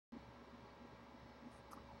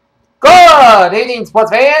Good evening,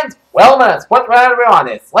 sports fans. Welcome to Sports Roundup on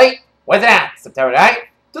this slate. Wednesday night, September 9th,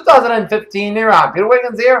 2015. Here on Peter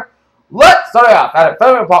Wiggins here. Let's start off at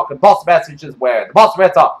Fenway Park in Boston, Massachusetts, where the Boston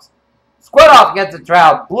Red Sox squared off against the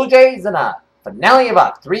Toronto Blue Jays in a finale of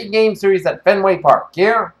a 3-game series at Fenway Park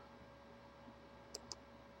here.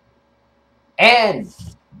 And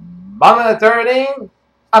bottom of the third inning,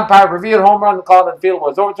 umpire reviewed home run called in the field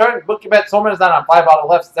was overturned. Bookie bets home run is not on fly ball to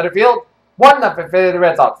left center field. 1-0 in favor of the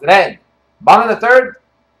Red Sox. And then, bottom of the third,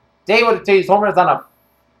 David Ortiz home run is on a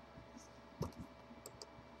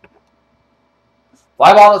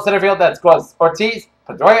fly ball to center field that scores Ortiz,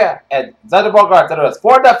 Pedroia, and Xander Bogaerts. And it was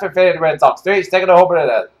 4-0 in favor of the Red Sox. Second home run of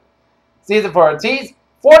the season for Ortiz.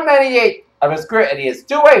 498 of his career, and he is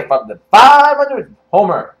 2 away from the 500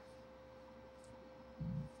 homer.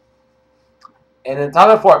 And in the top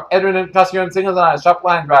of the fourth, Edwin Cushion singles on a sharp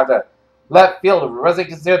line drive to left field of Rosie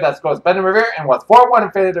Castillo that scores Brendan Revere and was 4-1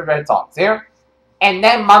 in favor of the Red Sox here. And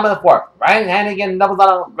then bottom of the fourth, Ryan Hannigan doubles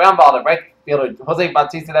on a ground ball to right fielder Jose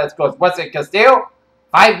Bautista that scores Wesley Castillo.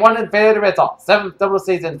 5-1 in favor of the Red Sox. 7th double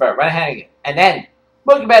season for Ryan Hannigan. And then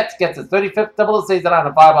Mookie Betts gets his 35th double season on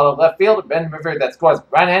a fly ball to left field. Brendan Revere that scores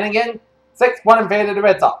Ryan Hannigan. 6-1 in favor of the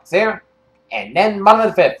Red Sox here. And then bottom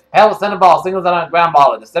of the fifth, Pell center ball singles on a ground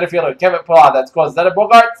ball to the center fielder Kevin Pillar that scores Xander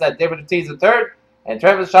Bogaerts at David Ortiz the third. And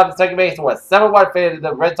Travis shot at second base was 7-1 in favor of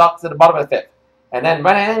the Red Sox at the bottom of the fifth. And then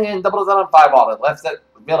Ryan Hannigan doubles on a fly ball to the left center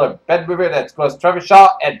fielder Ben Revere that scores Travis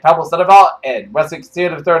Shaw and Pablo Sandoval and Wesley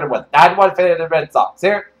Castillo the third and was 9-1 in favor of the Red Sox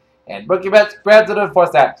here. And Mookie Betts grabs it in the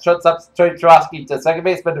fourth half. Shortstop Troy Churosky to second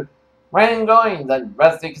baseman Ryan Goins. And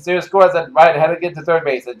Wesley Castillo scores and Ryan Hannigan to third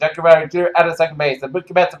base. And Jackie Ryder Jr. out of second base. And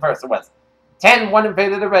Mookie Betts at first and was 10-1 in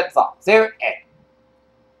favor of the Red Sox here.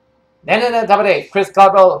 And then in the top of the eighth, Chris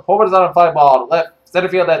Caldwell homers on a fly ball to left center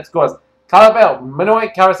field that scores Caldwell,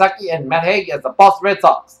 Minoy Kawasaki, and Matt Haig as the Boston Red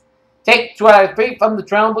Sox take 2 out of 3 from the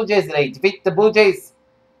Toronto Blue Jays today. Defeat the Blue Jays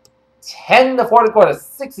 10-4 to quarter,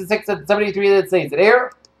 66-73 in the season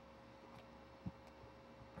here.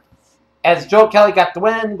 As Joe Kelly got the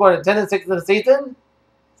win, going to 10-6 in the season,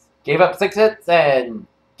 gave up 6 hits and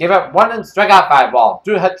gave up 1 and struck out 5 balls.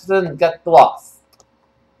 Drew Hutchison got the loss.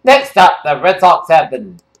 Next up, the Red Sox have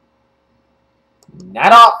been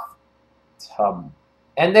not off.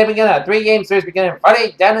 And they begin a 3-game series beginning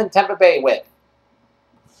Friday down in Tampa Bay with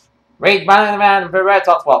Rays running around for the Red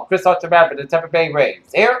Sox while Chris Archer bad for the Tampa Bay Rays.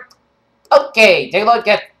 Here, okay, take a look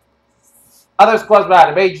at other scores around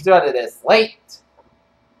the major throughout of this slate.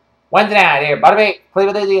 Wednesday night here, bottom 8,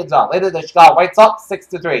 Cleveland Indians on. Later, the Chicago White Sox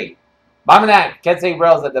 6-3. Bottom 9, Kansas City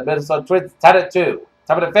Royals at the Minnesota Twins 10-2.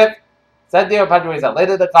 Top of the 5th, San Diego Padres out.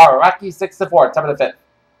 Later, the Colorado Rockies 6-4. Top of the 5th.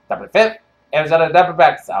 Top of the 5th, Arizona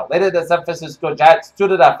Diamondbacks out. Later, the San Francisco Giants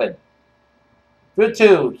 2-0. Through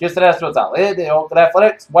 2, Houston Astros out. Later, the Oakland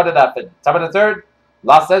Athletics 1-0. Top of the 3rd,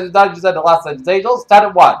 Los Angeles Dodgers and the Los Angeles Angels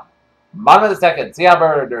 10-1. Bottom of the 2nd, Seattle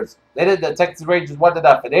Mariners. Later, the Texas Rangers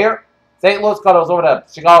 1-0 here. St. Louis Cardinals over the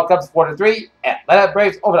Chicago Cubs 4-3. Atlanta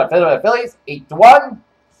Braves over the Philadelphia Phillies 8-1.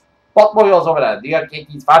 Baltimore Orioles over the New York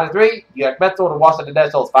Yankees 5-3. New York Mets over the Washington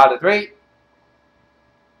Nationals 5-3.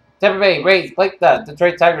 Tampa Bay Rays play the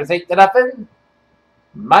Detroit Tigers 8-0.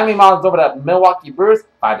 Miami Marlins over the Milwaukee Brewers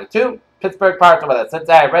 5-2. Pittsburgh Pirates over the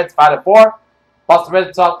Cincinnati Reds 5-4. Boston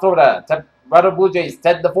Red Sox over the Toronto Blue Jays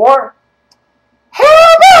 10-4. How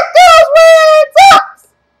about those Red Sox?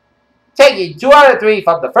 Taking 2 out of 3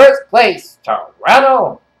 from the first place,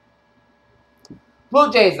 Toronto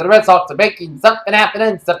Blue Jays and the Red Sox are making something happen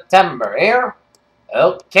in September here.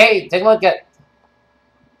 Okay, take a look at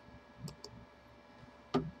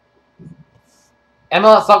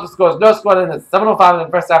MLS soccer scores. No scoring in the 7:05 in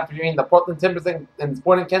the first half between the Portland Timbers and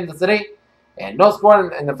Sporting Kansas City. And no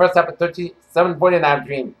scoring in the first half at 7:49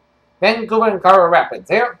 between Vancouver and Colorado Rapids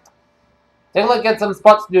here. Take a look at some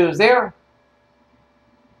sports news here.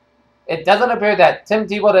 It doesn't appear that Tim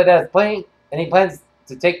Tebow that has played, and he plans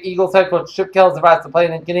to take Eagles head coach Chip Kelly's advice to play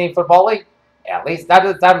in the Canadian Football League. At least not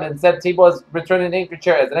at the time, instead Tebow is returning to anchor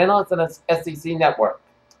chair as an analyst on the SEC network.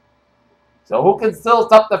 So who can still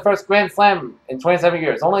stop the first Grand Slam in 27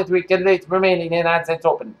 years? Only 3 candidates remain in the United States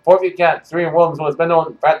Open. 4 of you can't. Serena Williams, who has been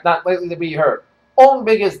known for not lately to be her own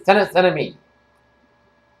biggest tennis enemy.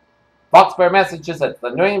 Foxborough, Massachusetts. The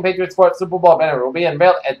New England Patriots Sports Super Bowl banner will be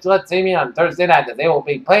unveiled at Gillette Stadium on Thursday night as they will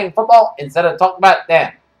be playing football instead of talking about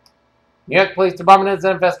them. New York Police Department is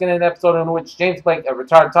investigating an episode in which James Blake, a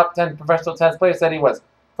retired top 10 professional tennis player, said he was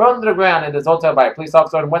thrown to the ground in his hotel by a police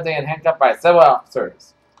officer on Wednesday and handcuffed by several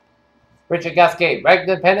officers. Richard Gasquet,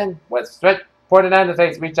 Ragnar Pennon, was stretched 49 to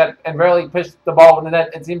face, reached out and rarely pushed the ball in the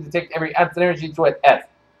net and seemed to take every ounce of energy to it.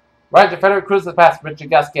 Roger Federer cruises past Richard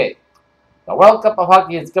Gasquet. The World Cup of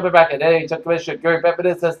Hockey is coming back, and NHL Commissioner Gary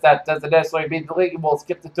Bettman says that doesn't necessarily mean the league will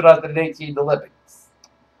skip the 2018 Olympics.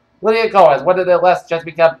 Lydia Ko has one of the last chance to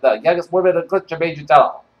become the youngest woman to clinch a major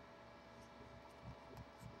title.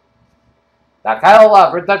 Now, Kyle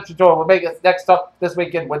Love, redemption tour, will make its next stop this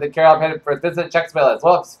weekend when the Carolina headed for his visit to Jacksonville, as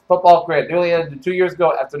well as football career nearly ended 2 years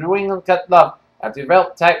ago after New England cut Love after he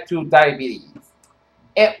developed type 2 diabetes.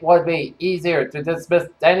 It would be easier to dismiss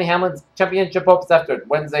Danny Hamlin's championship hopes after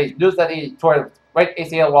Wednesday's news that he tore his right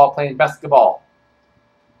ACL while playing basketball.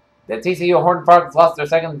 The TCU Horned Frogs lost their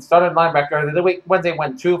second starting linebacker of the week Wednesday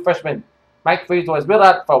when true freshman Mike Freeze was ruled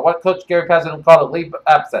out for what Coach Gary Pazin called a leave of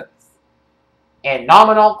absence. In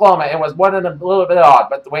Norman, Oklahoma, it was more than a little bit odd,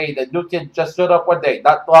 but the way the new kid just showed up one day,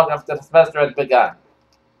 not long after the semester had begun.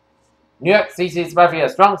 New York CC's Murphy, a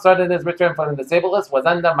strong start in his return from the disabled list, was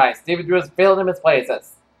undone by Stevie Drew's failed him his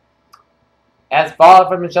places. As followed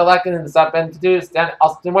from Michelle Larkin in the South Bend to Stan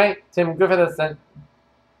Austin Way, Tim Griffith has sent.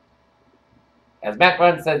 As Matt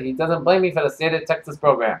Brown said, he doesn't blame me for the state of Texas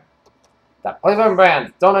program. The Cleveland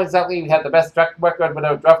Browns don't exactly have the best track record with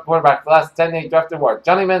a draft quarterback the last 10 they drafted were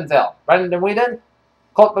Johnny Manziel, Brandon Whedon,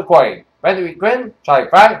 Colt McCoy, Randy Quinn, Charlie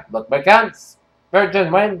Fry, Luke McCann,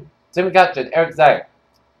 Spurgeon Wynn, Tim Couch, and Eric Zaire.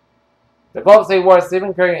 The Golden State Warriors,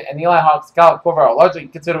 Stephen Curry, and Eli Hawks' Kyle Korver are largely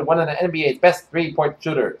considered one of the NBA's best three-point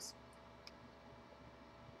shooters.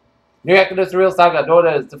 New York is the real saga known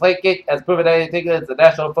as Deflategate has proven that anything is the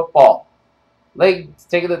National Football League's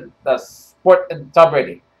taking the sport in Tom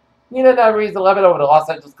Brady. Nina now reads 11 over the Los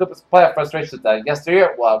Angeles Clippers playoff frustrations that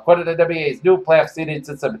yesteryear, while according to the WBA's new playoff seeding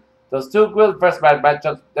system, those two good first-round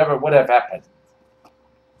matchups never would have happened.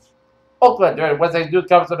 Oakland, during Wednesday's news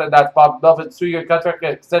conference announced Bob Melvin's 2-year contract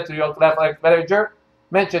extension to the Oakland Athletic manager,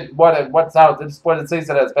 mentioned more than once how the disappointing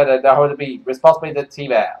season has been and how to be responsible the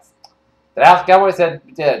team has. The Dallas Cowboys had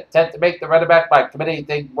intent to make the running back by committing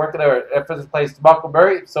things working their efforts in place to Malcolm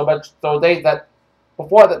Murray, so much so days that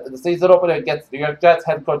before the season opener against the New York Jets,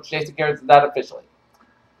 head coach Jason Garrett not officially.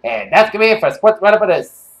 And that's going to be it for Sports Roundup of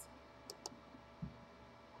this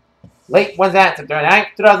late Wednesday, September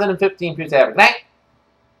 9th, 2015. Please have a good night.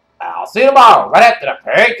 I'll see you tomorrow, right after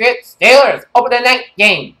the Patriots Steelers opening night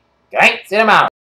game. Good night, see you tomorrow.